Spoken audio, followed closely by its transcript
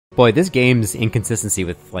Boy, this game's inconsistency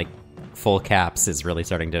with, like, full caps is really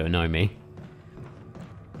starting to annoy me.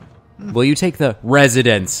 Will you take the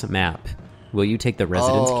residence map? Will you take the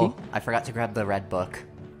residence key? I forgot to grab the red book.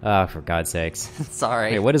 Oh, for God's sakes.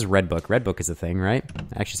 Sorry. Wait, what is red book? Red book is a thing, right?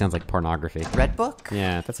 Actually sounds like pornography. Red book?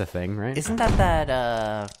 Yeah, that's a thing, right? Isn't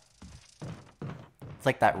that, it's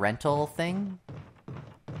like that rental thing?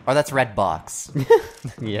 Or that's Red Box.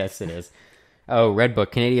 Yes, it is. Oh, red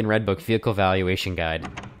book. Canadian red book. Vehicle valuation guide.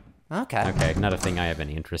 Okay. Okay, not a thing I have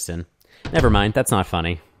any interest in. Never mind, that's not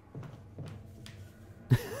funny.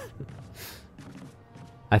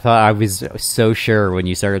 I thought I was so sure when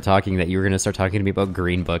you started talking that you were going to start talking to me about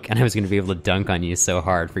Green Book, and I was going to be able to dunk on you so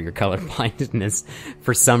hard for your colorblindness,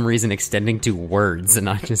 for some reason extending to words and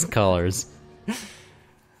not just colors.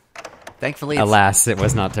 Thankfully, alas, it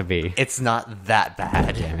was not to be. It's not that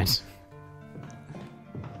bad. Damn it.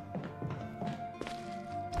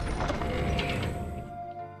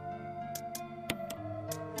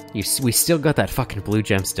 We still got that fucking blue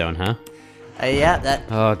gemstone, huh? Yeah, that...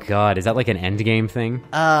 Oh god, is that like an endgame thing?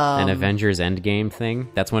 An Avengers endgame thing?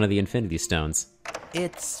 That's one of the Infinity Stones.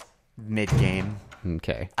 It's mid-game.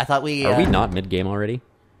 Okay. I thought we... Are we not mid-game already?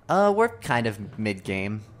 We're kind of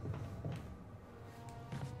mid-game.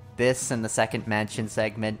 This and the second mansion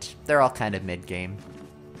segment, they're all kind of mid-game.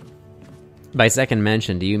 By second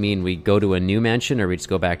mansion, do you mean we go to a new mansion, or we just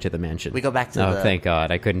go back to the mansion? We go back to the... Oh, thank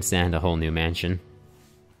god, I couldn't stand a whole new mansion.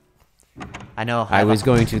 I know. I was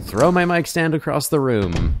going to throw my mic stand across the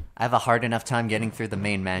room. I have a hard enough time getting through the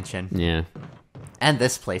main mansion. Yeah. And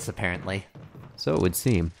this place, apparently. So it would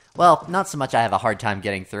seem. Well, not so much I have a hard time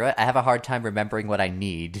getting through it, I have a hard time remembering what I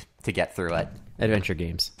need to get through it. Adventure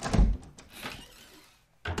games.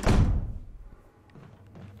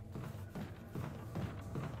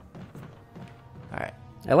 Alright.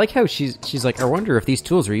 I like how she's like, I wonder if these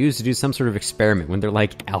tools were used to do some sort of experiment when they're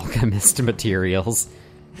like alchemist materials.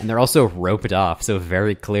 And they're also roped off, so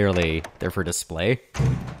very clearly they're for display.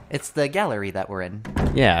 It's the gallery that we're in.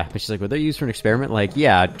 Yeah, but she's like, were they used for an experiment? Like,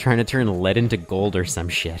 yeah, trying to turn lead into gold or some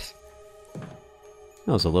shit. Oh,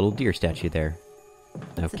 there's a little deer statue there.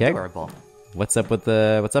 That's okay. adorable. What's up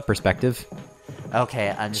perspective?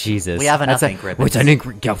 Okay, Jesus. We have enough ink ribbons. What's an ink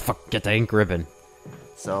ribbon? Get the ink ribbon.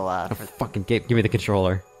 So, fucking give me the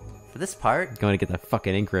controller. For this part... I'm going to get the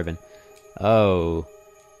fucking ink ribbon. Oh.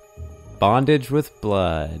 Bondage with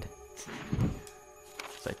blood.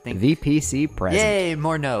 So I think... VPC present. Yay,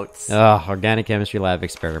 more notes. Organic chemistry lab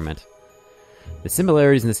experiment. The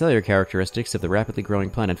similarities in the cellular characteristics of the rapidly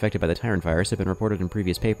growing plant infected by the Tyrant virus have been reported in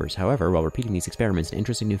previous papers. However, while repeating these experiments, an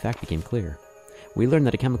interesting new fact became clear. We learned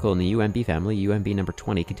that a chemical in the UMB family, UMB number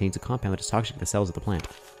 20, contains a compound that is toxic to the cells of the plant.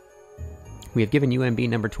 We have given UMB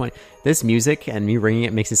number 20... This music and me ringing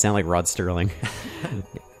it makes it sound like Rod Sterling.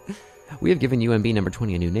 We have given UMB number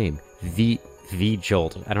 20 a new name.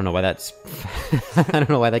 V-JOLT. I don't know why that's... I don't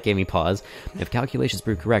know why that gave me pause. If calculations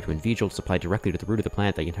prove correct, when V-JOLT is applied directly to the root of the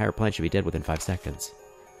plant, the entire plant should be dead within 5 seconds.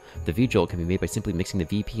 The V-JOLT can be made by simply mixing the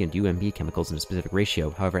VP and UMB chemicals in a specific ratio.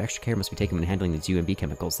 However, extra care must be taken when handling these UMB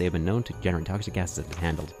chemicals. They have been known to generate toxic gases if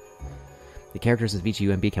handled. The characteristics of each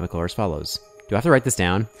UMB chemical are as follows. Do I have to write this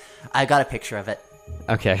down? I got a picture of it.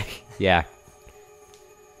 Okay, yeah.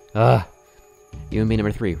 UMB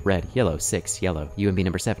number 3, red. Yellow, 6, yellow. UMB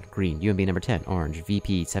number 7, green. UMB number 10, orange.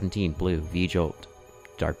 VP 17, blue. V-JOLT,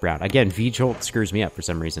 dark brown. Again, V-JOLT screws me up for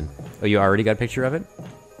some reason. Oh, you already got a picture of it?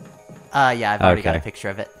 Yeah, I've already got a picture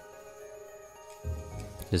of it.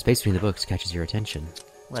 The space between the books catches your attention.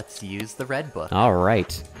 Let's use the red book.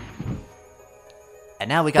 Alright. And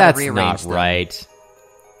now we gotta rearrange That's not them. right.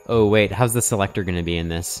 Oh, wait, how's the selector gonna be in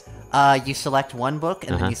this? You select one book,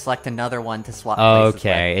 and then you select another one to swap places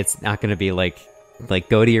Okay, with. it's not gonna be like,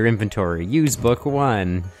 go to your inventory, use book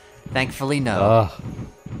 1. Thankfully, no. Ugh.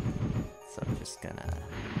 So I'm just gonna...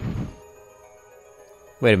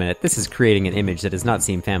 Wait a minute, this is creating an image that does not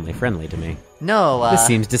seem family-friendly to me. No, This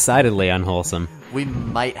seems decidedly unwholesome. we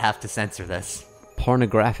might have to censor this.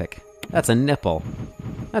 Pornographic. That's a nipple.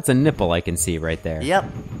 That's a nipple I can see right there. Yep.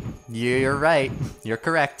 You're right. You're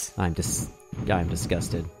correct. I'm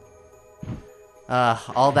disgusted.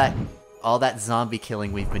 All that zombie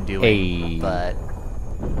killing we've been doing, Hey. but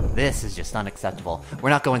this is just unacceptable. We're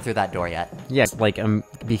not going through that door yet. Yes, like,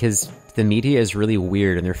 because the media is really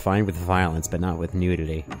weird and they're fine with violence, but not with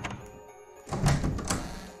nudity.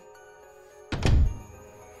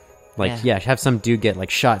 Like, yeah, have some dude get, like,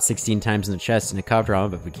 shot 16 times in the chest in a cop drama,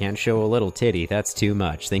 but we can't show a little titty. That's too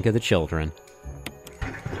much. Think of the children.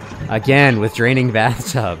 Again, with draining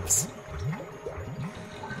bathtubs.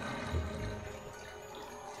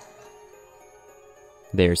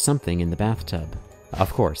 There's something in the bathtub.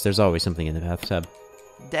 Of course, there's always something in the bathtub.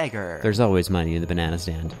 dagger. There's always money in the banana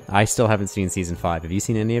stand. I still haven't seen Season 5. Have you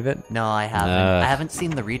seen any of it? No, I haven't. I haven't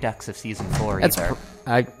seen the Redux of Season 4 either.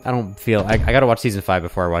 I don't feel... I gotta watch Season 5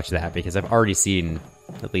 before I watch that, because I've already seen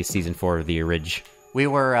at least Season 4 of the Orig. We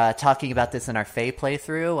were talking about this in our Fae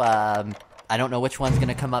playthrough. I don't know which one's going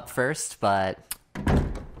to come up first, but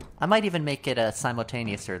I might even make it a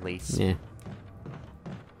simultaneous release. Yeah.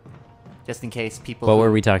 Just in case people... What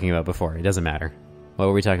were we talking about before? It doesn't matter. What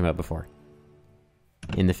were we talking about before?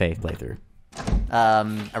 In the Fae playthrough.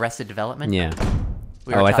 Arrested Development? Yeah.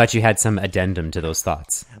 I thought you had some addendum to those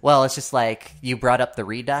thoughts. Well, it's just like, you brought up the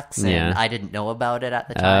Redux, and I didn't know about it at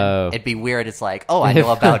the time. It'd be weird, it's like, oh, I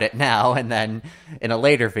know about it now, and then in a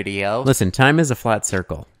later video... Listen, time is a flat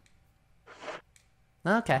circle.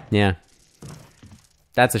 Okay. Yeah.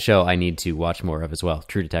 That's a show I need to watch more of as well.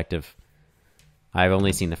 True Detective. I've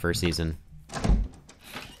only seen the first season.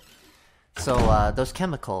 So, those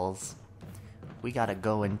chemicals, we gotta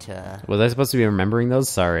go into... Was I supposed to be remembering those?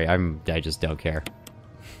 Sorry, I just don't care.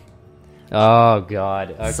 Oh,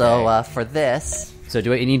 God. Okay. So, for this... So,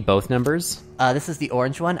 do I need both numbers? This is the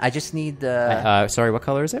orange one. I just need the... sorry, what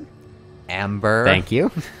color is it? Amber. Thank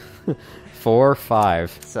you. 4,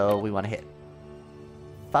 5. So, we want to hit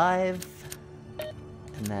 5.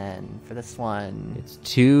 And then, for this one... It's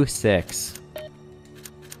 2, 6.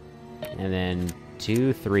 And then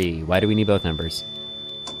 2, 3. Why do we need both numbers?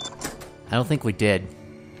 I don't think we did.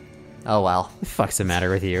 Oh, well. What the fuck's the matter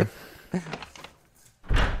with you?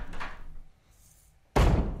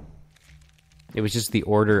 It was just the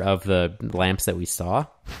order of the lamps that we saw?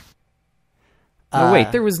 No,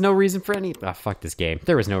 wait, there was no reason for any... Oh, fuck this game.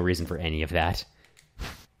 There was no reason for any of that.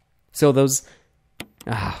 So those...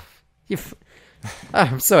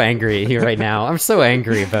 I'm so angry at you right now. I'm so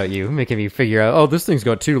angry about you, making me figure out, oh, this thing's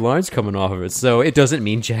got 2 lines coming off of it, so it doesn't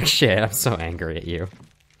mean jack shit. I'm so angry at you.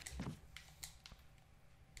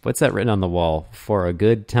 What's that written on the wall? For a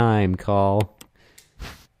good time, call.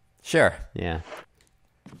 Sure. Yeah.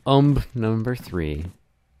 Number 3.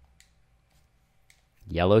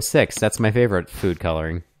 Yellow 6. That's my favorite food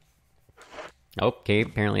coloring. Okay,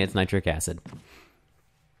 apparently it's nitric acid.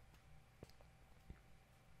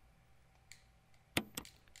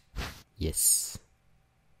 Yes.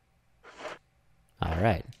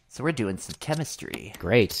 Alright. So we're doing some chemistry.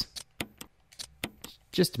 Great.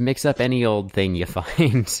 Just mix up any old thing you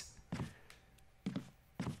find.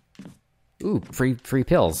 Ooh, free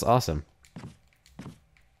pills. Awesome.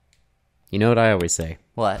 You know what I always say?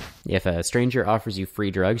 What? If a stranger offers you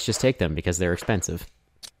free drugs, just take them because they're expensive.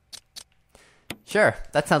 Sure.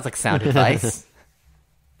 That sounds like sound advice.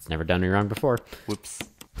 It's never done me wrong before. Whoops.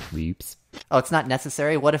 Whoops. Oh, it's not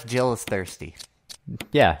necessary? What if Jill is thirsty?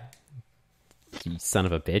 Yeah. You son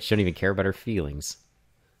of a bitch. Don't even care about her feelings.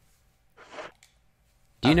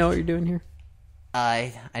 Do you know what you're doing here?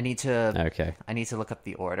 I need to... Okay. I need to look up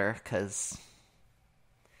the order, because...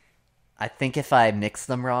 I think if I mix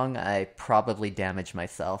them wrong, I probably damage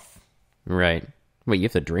myself. Right. Wait, you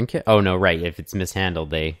have to drink it? Oh, no, right. If it's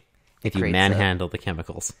mishandled, if you manhandle the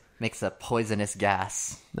chemicals. Makes a poisonous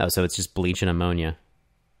gas. Oh, so it's just bleach and ammonia.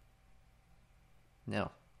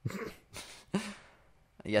 No.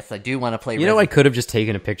 Yes, I do want to play... You know, I could have just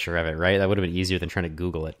taken a picture of it, right? That would have been easier than trying to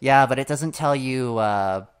Google it. Yeah, but it doesn't tell you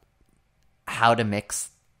how to mix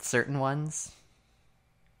certain ones.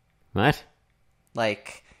 What?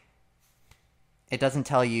 Like... It doesn't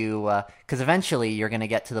tell you, because eventually you're going to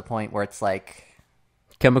get to the point where it's like...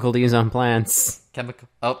 Chemical to use on plants. Chemical...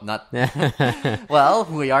 Oh, not... Well,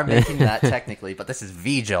 we are making that technically, but this is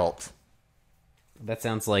V-JOLT. That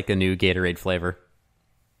sounds like a new Gatorade flavor.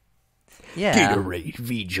 Yeah. Gatorade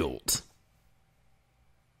V-JOLT.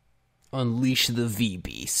 Unleash the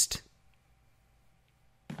V-Beast.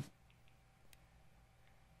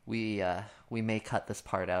 We may cut this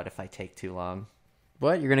part out if I take too long.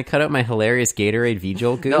 What? You're going to cut out my hilarious Gatorade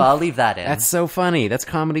V-JOLT goof? No, I'll leave that in. That's so funny. That's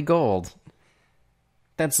comedy gold.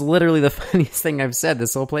 That's literally the funniest thing I've said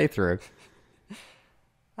this whole playthrough.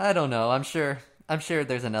 I don't know. I'm sure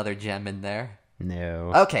there's another gem in there.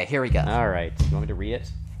 No. Okay, here we go. All right. You want me to read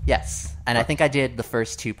it? Yes, and I think I did the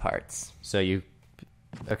first 2 parts.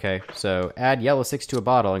 Okay, so add yellow 6 to a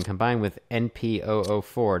bottle and combine with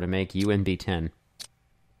NP004 to make UNB10.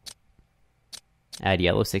 Add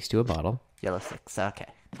yellow 6 to a bottle. Yellow 6, okay.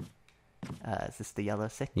 Is this the yellow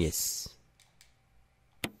 6? Yes.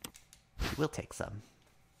 We'll take some.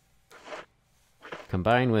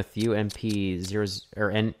 Combine with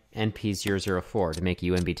NP004 to make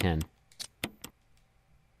UNB10.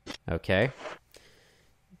 Okay.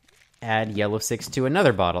 Add yellow 6 to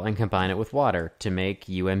another bottle and combine it with water to make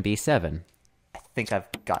UNB7. I think I've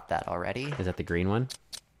got that already. Is that the green one?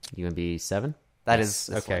 UNB7? That Yes, is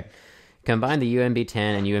this okay. one. Combine the UMB-10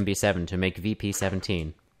 and UMB-7 to make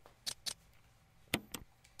VP-17.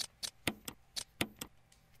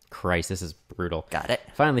 Christ, this is brutal. Got it.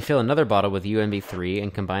 Finally, fill another bottle with UMB-3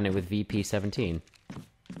 and combine it with VP-17.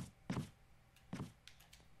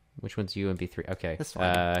 Which one's UMB-3? Okay. This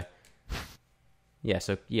one.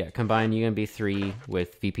 Combine UMB-3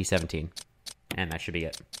 with VP-17. And that should be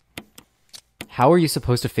it. How are you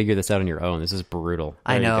supposed to figure this out on your own? This is brutal.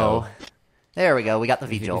 I There you know. go. There we go. We got the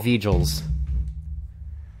V-JOLT. V-JOLTs.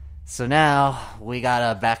 So now we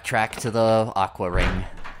gotta backtrack to the Aqua Ring.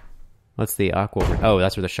 What's the aqua? Oh,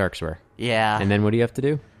 that's where the sharks were. Yeah. And then what do you have to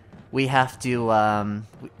do? We have to,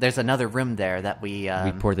 there's another room there that we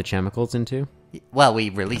We pour the chemicals into? we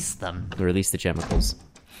release them. Release the chemicals.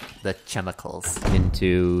 The chemicals.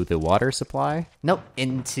 Into the water supply? Nope,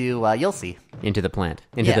 into, you'll see. Into the plant.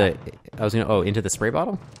 Into into the spray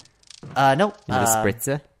bottle? Nope. Into the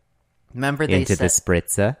spritzer? Remember they Into the said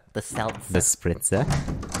spritzer? the seltzer. The spritzer?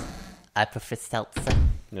 I prefer seltzer.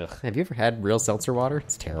 Ugh. Have you ever had real seltzer water?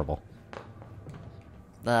 It's terrible.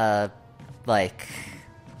 Like,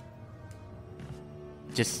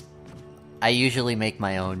 just, I usually make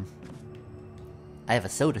my own. I have a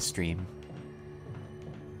soda stream.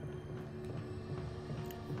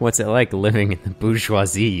 What's it like living in the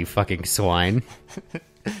bourgeoisie, you fucking swine?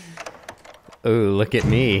 Ooh, look at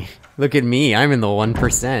me. Look at me, I'm in the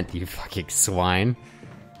 1%, you fucking swine.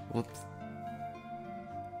 Whoops.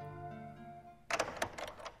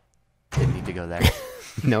 Didn't need to go there.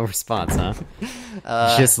 No response, huh?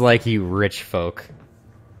 Just like you rich folk.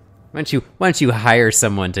 Why don't you hire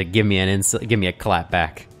someone to give me a clap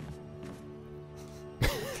back?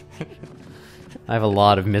 I have a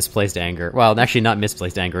lot of misplaced anger. Well, actually not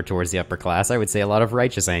misplaced anger towards the upper class. I would say a lot of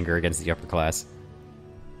righteous anger against the upper class.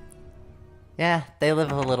 Yeah, they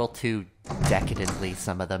live a little too decadently,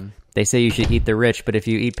 some of them. They say you should eat the rich, but if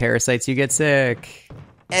you eat parasites, you get sick.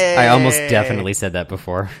 I almost definitely said that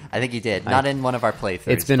before. I think you did. Not in one of our playthroughs.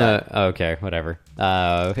 It's been okay, whatever.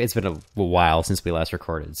 It's been a while since we last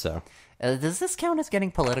recorded, so. Does this count as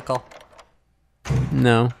getting political?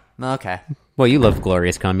 No. Okay. Well, you love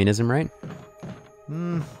glorious communism, right?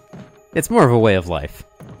 It's more of a way of life.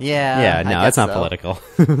 Yeah. Yeah, no, it's not so. political.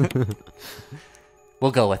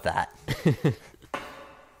 We'll go with that.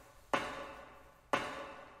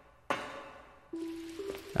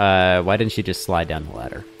 Why didn't she just slide down the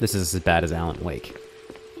ladder? This is as bad as Alan Wake.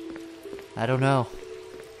 I don't know.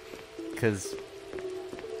 Because...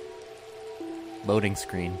 loading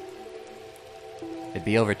screen. It'd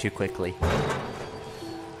be over too quickly.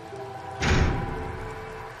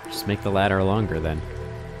 Just make the ladder longer, then.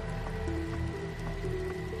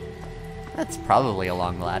 That's probably a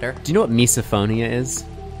long ladder. Do you know what misophonia is?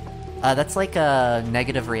 That's like a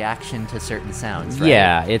negative reaction to certain sounds, right?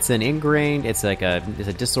 Yeah, it's an ingrained, it's a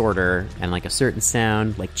disorder, and like a certain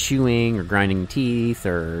sound, like chewing or grinding teeth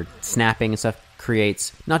or snapping and stuff,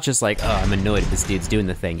 creates not just like, oh, I'm annoyed this dude's doing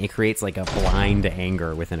the thing. It creates like a blind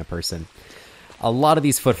anger within a person. A lot of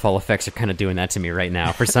these footfall effects are kind of doing that to me right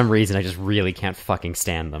now. For some reason, I just really can't fucking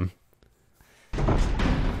stand them.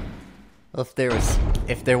 Well,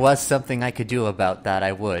 if there was something I could do about that,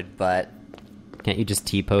 I would, but... Can't you just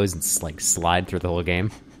T-pose and like slide through the whole game?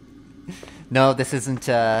 No, this isn't,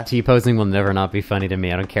 T-posing will never not be funny to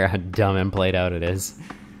me. I don't care how dumb and played out it is.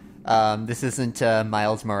 this isn't,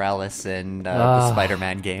 Miles Morales in, the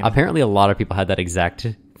Spider-Man game. Apparently a lot of people had that exact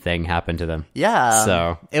thing happen to them. Yeah,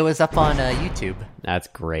 So- it was up on, YouTube. That's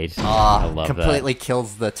great. I love completely that.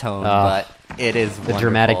 kills the tone, but it is The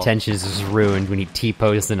dramatic tension is just ruined when he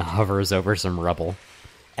T-poses and hovers over some rubble.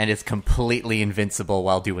 And is completely invincible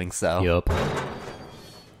while doing so. Yup.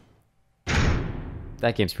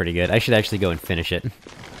 That game's pretty good. I should actually go and finish it.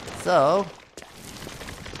 So,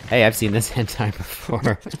 Hey, I've seen this hentai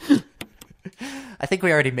before. I think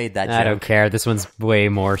we already made that joke. I don't care. This one's way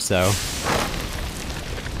more so.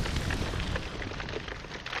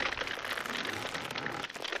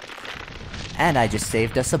 And I just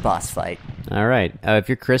saved us a boss fight. Alright. If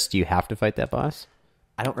you're Chris, do you have to fight that boss?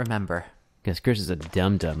 I don't remember. Because Chris is a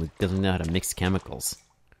dum-dum who doesn't know how to mix chemicals.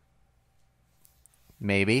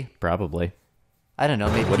 Maybe. Probably. I don't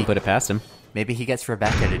know, Wouldn't put it past him. maybe he gets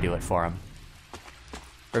Rebecca to do it for him.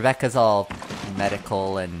 Rebecca's all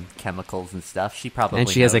medical and chemicals and stuff. She probably And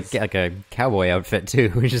she has knows. like a cowboy outfit too,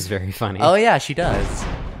 which is very funny. Oh yeah, she does.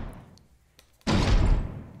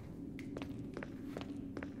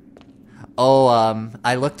 Oh,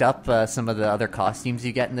 I looked up some of the other costumes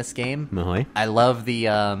you get in this game. Mahoy. I love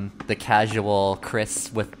the casual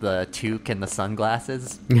Chris with the toque and the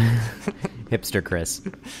sunglasses. Hipster Chris.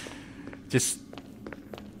 Just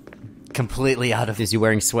completely out of... Is he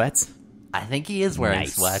wearing sweats? I think he is wearing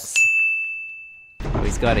Nice. sweats. Oh,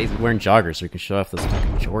 he's wearing joggers so he can show off those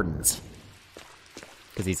fucking Jordans.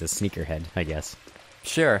 Because he's a sneakerhead, I guess.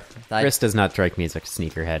 Sure. Chris does not strike me as a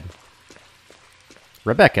sneakerhead.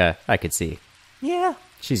 Rebecca, I could see. Yeah.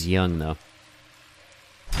 She's young, though.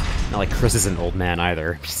 Not like Chris is an old man,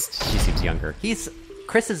 either. She seems younger.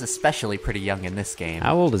 Chris is especially pretty young in this game.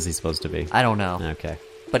 How old is he supposed to be? I don't know. Okay.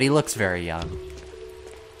 But he looks very young.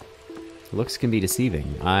 Looks can be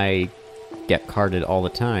deceiving. I get carded all the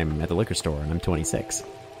time at the liquor store, and I'm 26.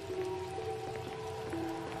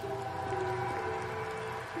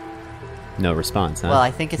 No response, huh? Well,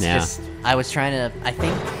 I think it's Yeah. just... I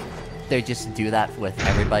think they just do that with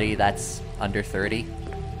everybody that's under 30.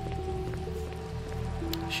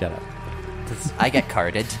 Shut up. 'Cause I get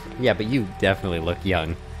carded. Yeah, but you definitely look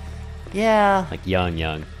young. Yeah. Like,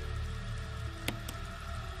 young.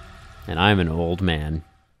 And I'm an old man.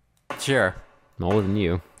 Sure. I'm older than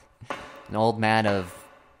you. An old man of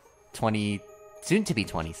 20... soon to be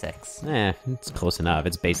 26. It's close enough.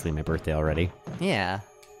 It's basically my birthday already. Yeah.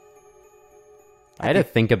 I had to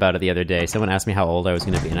think about it the other day. Someone asked me how old I was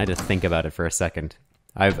going to be, and I had to think about it for a second.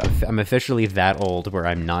 I'm officially that old where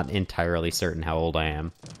I'm not entirely certain how old I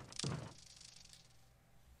am.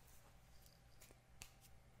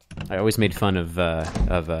 I always made fun of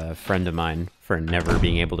a friend of mine for never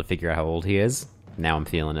being able to figure out how old he is. Now I'm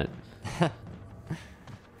feeling it.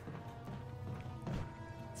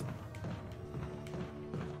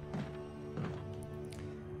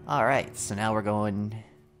 All right. So now we're going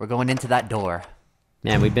into that door.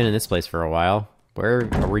 Man, we've been in this place for a while. Where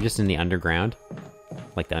are we? Just in the underground?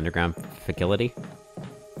 Like the underground facility?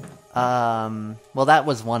 Well, that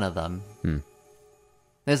was one of them.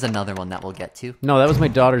 There's another one that we'll get to. No, that was my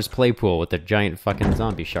daughter's play pool with the giant fucking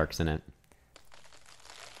zombie sharks in it.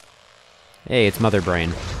 Hey, it's Mother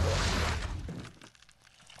Brain.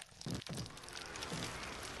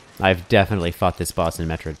 I've definitely fought this boss in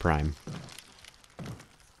Metroid Prime.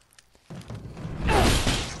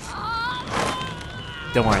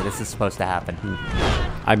 Don't worry, this is supposed to happen.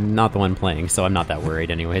 I'm not the one playing, so I'm not that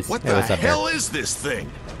worried anyways. What Hey, the what's up, hell Bear? is this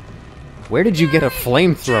thing? Where did you get a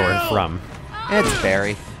flamethrower from? It's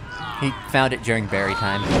Barry. He found it during Barry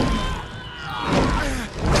time.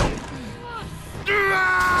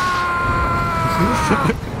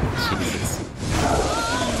 Jesus.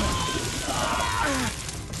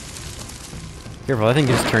 Careful, I think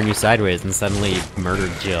it just turned you sideways and suddenly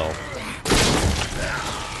murdered Jill.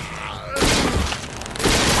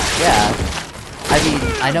 Yeah. I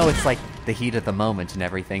mean, I know it's like the heat of the moment and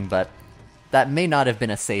everything, but that may not have been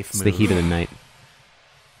a safe It's move. the heat of the night.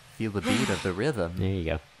 Feel the beat of the rhythm. There you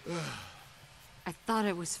go. I thought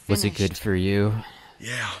it was finished. Was it good for you?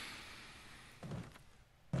 Yeah.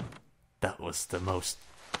 That was the most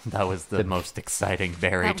exciting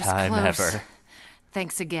Barry That was time close. ever.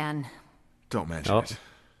 Thanks again. Don't mention Oh. it.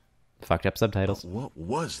 Fucked up subtitles. What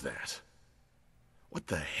was that? What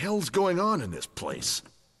the hell's going on in this place?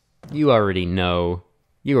 You already know.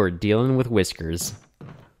 You are dealing with whiskers.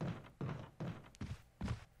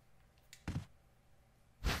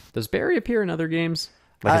 Does Barry appear in other games?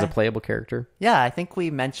 Like as a playable character? Yeah, I think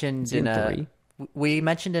we mentioned Is he in in 3? we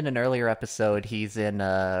mentioned in an earlier episode he's in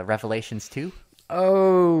Revelations 2,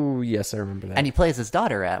 Oh, yes, I remember that. and he plays his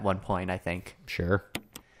daughter at one point, I think. Sure.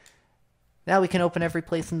 Now we can open every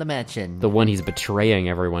place in the mansion. The one he's betraying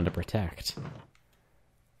everyone to protect.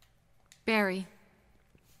 Barry,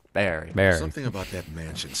 Barry. Barry. Something about that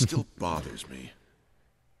mansion still bothers me.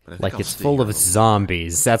 But I think Like I'll it's stay full here of a little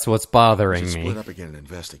zombies. That's what's bothering while. me. Split up again and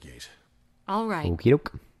investigate. all right. Okie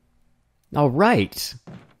doke. All right.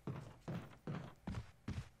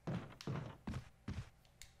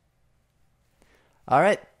 All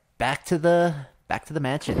right, back to the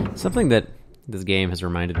mansion. Something that this game has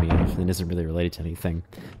reminded me of, and isn't really related to anything.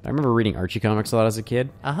 But I remember reading Archie comics a lot as a kid.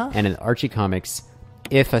 Uh-huh. And in Archie comics,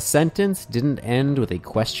 if a sentence didn't end with a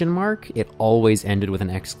question mark, it always ended with an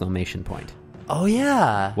exclamation point. Oh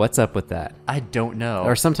yeah. What's up with that? I don't know.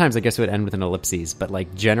 Or sometimes I guess it would end with an ellipses, but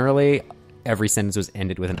like generally every sentence was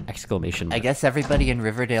ended with an exclamation mark. I guess everybody in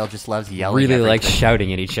Riverdale just loves yelling. Really like everything.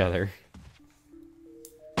 shouting at each other.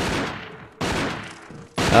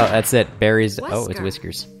 Oh, that's it. Barry's. Oh, it's Whisker.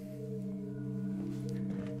 Whiskers.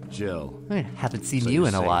 Jill. I haven't seen So you you're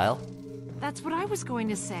in a safe. while. That's what I was going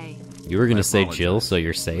to say. You were gonna I say apologize. Jill, so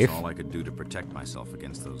you're safe. That's all I could do to protect myself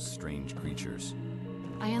against those strange creatures.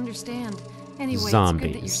 I understand. Anyway, it's good that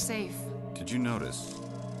Zombies. you're safe. Did you notice?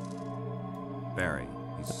 Barry,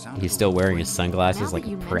 He's still wearing his Now sunglasses that like a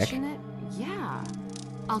you prick. mention it, yeah.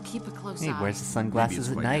 I'll keep a close He eye. wears the Maybe sunglasses it's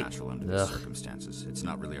at quite night. natural under the circumstances. It's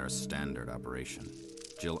not really our standard operation.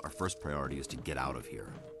 Jill, our first priority is to get out of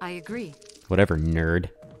here. I agree. Whatever, nerd.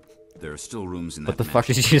 There are still rooms in What that the fuck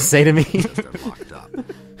did you mansion just say to me? just are locked up.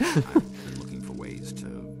 I've been looking for ways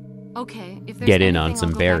to... Okay, if there's Get in on anything, some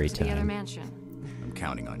I'll go berry back to the other time. mansion. I'm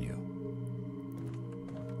counting on you.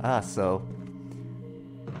 So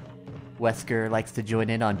Wesker likes to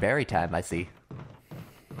join in on berry time, I see.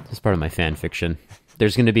 That's part of my fan fiction.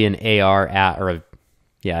 There's going to be an AR app,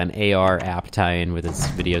 an AR app tie-in with this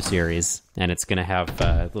video series, and it's going to have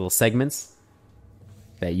little segments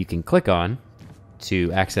that you can click on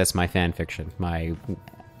to access my fan fiction, my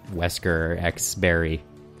Wesker X Berry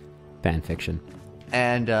fan fiction.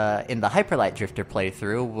 And in the Hyperlight Drifter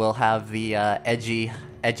playthrough, we'll have the edgy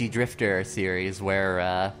Drifter series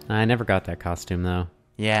where I never got that costume though.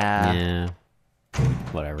 yeah.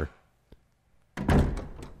 Whatever.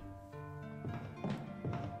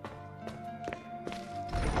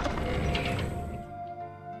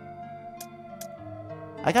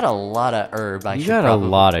 I got a lot of herb. You got a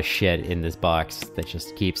lot of shit in this box that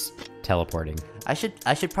just keeps teleporting. I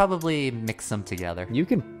should probably mix them together. You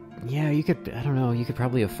could, I don't know, you could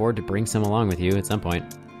probably afford to bring some along with you at some point.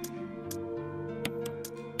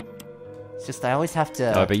 It's just I always have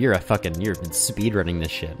to. Oh, but you're speedrunning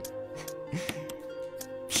this shit.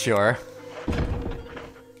 Sure.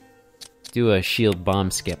 Do a shield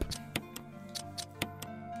bomb skip.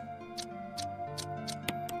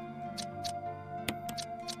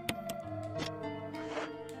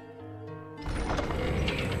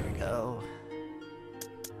 Go.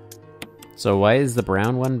 So why is the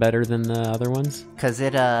brown one better than the other ones? Because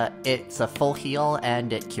it's a full heal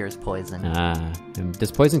and it cures poison. And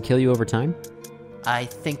does poison kill you over time? I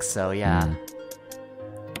think so, yeah.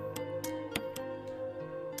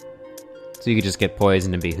 So you could just get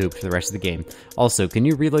poisoned and be hooped for the rest of the game. Also, can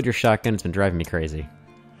you reload your shotgun? It's been driving me crazy.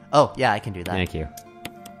 Oh, yeah, I can do that. Thank you.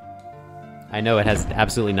 I know it has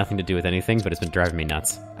absolutely nothing to do with anything, but it's been driving me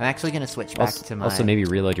nuts. I'm actually going to switch back to my... Also, maybe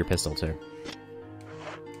reload your pistol, too.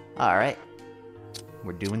 Alright.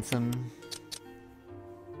 We're doing some...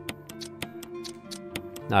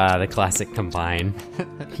 The classic combine.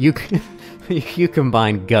 You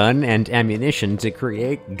combine gun and ammunition to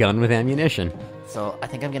create gun with ammunition. So I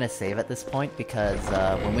think I'm going to save at this point because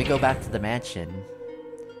when we go back to the mansion,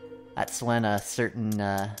 that's when certain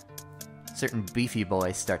beefy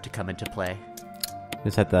boys start to come into play.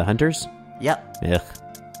 Is that the hunters? Yep. Ugh.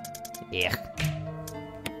 Ugh.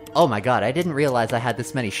 Oh my god, I didn't realize I had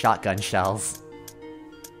this many shotgun shells.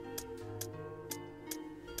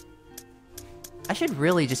 I should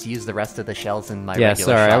really just use the rest of the shells in my regular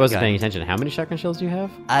sorry, shotgun. I wasn't paying attention. How many shotgun shells do you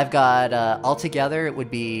have? I've got, altogether, it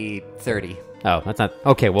would be 30. Oh, that's not...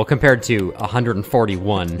 Okay, well, compared to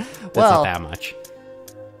 141, that's Well, not that much.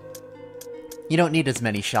 You don't need as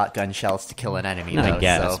many shotgun shells to kill an enemy, I though,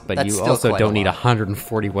 guess, so but that's you still also quite don't a need lot.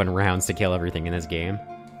 141 rounds to kill everything in this game.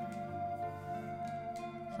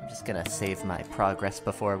 I'm just gonna save my progress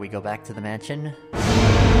before we go back to the mansion.